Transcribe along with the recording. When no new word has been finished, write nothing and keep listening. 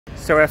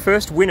So our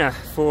first winner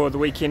for the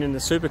weekend in the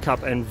Super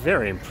Cup, and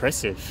very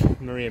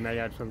impressive, Maria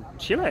Mailliard from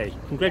Chile.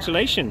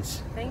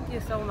 Congratulations. Thank you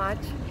so much.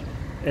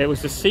 It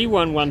was the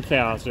C1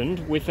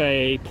 1000 with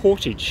a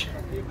portage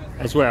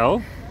as well.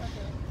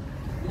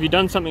 Have you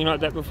done something like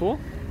that before?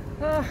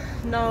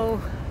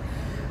 No,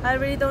 I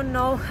really don't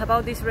know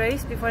about this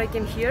race before I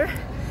came here.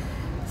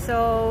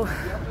 So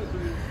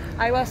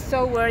I was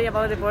so worried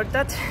about the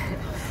portage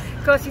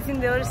because it's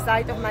in the other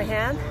side of my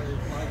hand.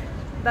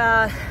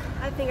 But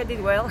I think I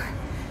did well.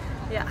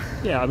 Yeah.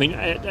 Yeah, I mean,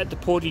 at the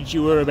portage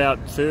you were about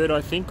third, I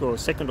think, or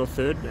second or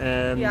third.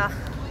 Yeah.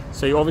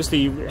 So you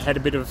obviously had a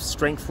bit of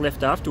strength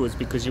left afterwards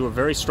because you were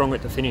very strong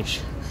at the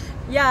finish.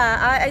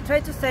 Yeah, I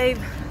tried to save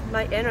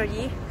my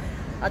energy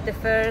at the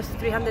first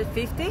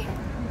 350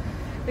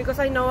 because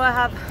I know I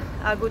have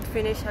a good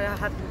finish. I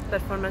have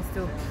performance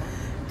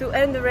to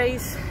end the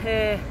race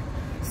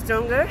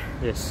stronger.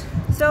 Yes.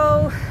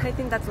 So I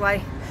think that's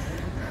why.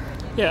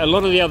 Yeah, a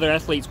lot of the other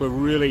athletes were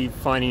really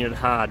finding it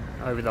hard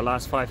over the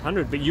last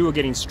 500, but you were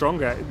getting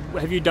stronger.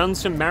 Have you done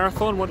some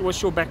marathon?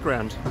 What's your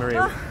background,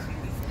 Maria?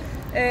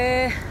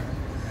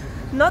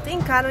 Not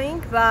in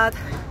canoeing, but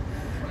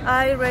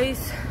I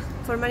raced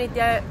for many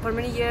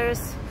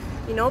years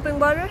in open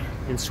water.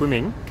 In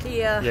swimming?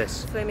 Yeah,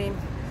 yes. Swimming.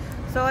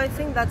 So I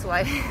think that's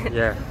why.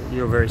 Yeah,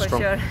 you're very for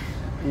strong. Sure.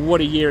 What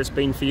a year it's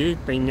been for you,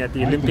 being at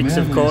the Olympics,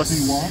 of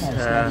course.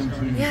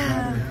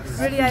 Yeah,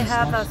 really I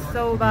have a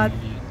so bad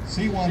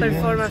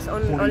performance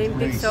on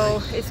Olympics,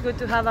 so it's good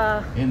to have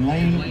a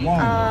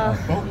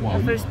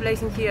first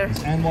place in here.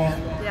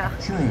 Yeah.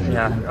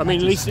 Yeah. I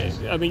mean, Lisa,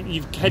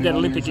 you've had that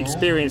Olympic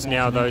experience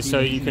now, though, so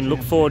you can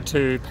look forward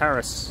to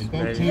Paris.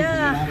 Maybe.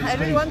 Yeah, I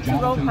really want to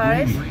go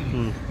Paris.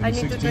 I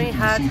need to train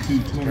hard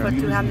for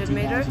 200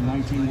 meters.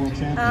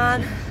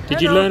 And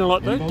did you learn a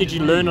lot, though? Did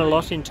you learn a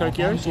lot in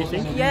Tokyo, do you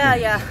think?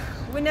 Yeah.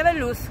 We never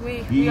lose.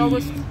 We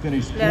always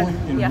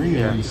learn.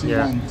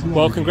 Yeah.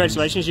 Well,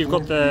 congratulations. You've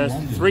got the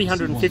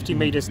 350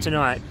 meters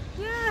tonight.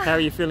 Yeah. How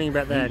are you feeling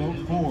about that?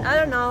 I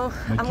don't know.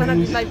 I'm going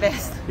to do my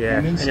best.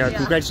 Yeah. Anyway,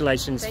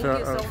 congratulations Thank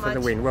you so for the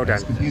much. win. Well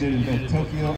done.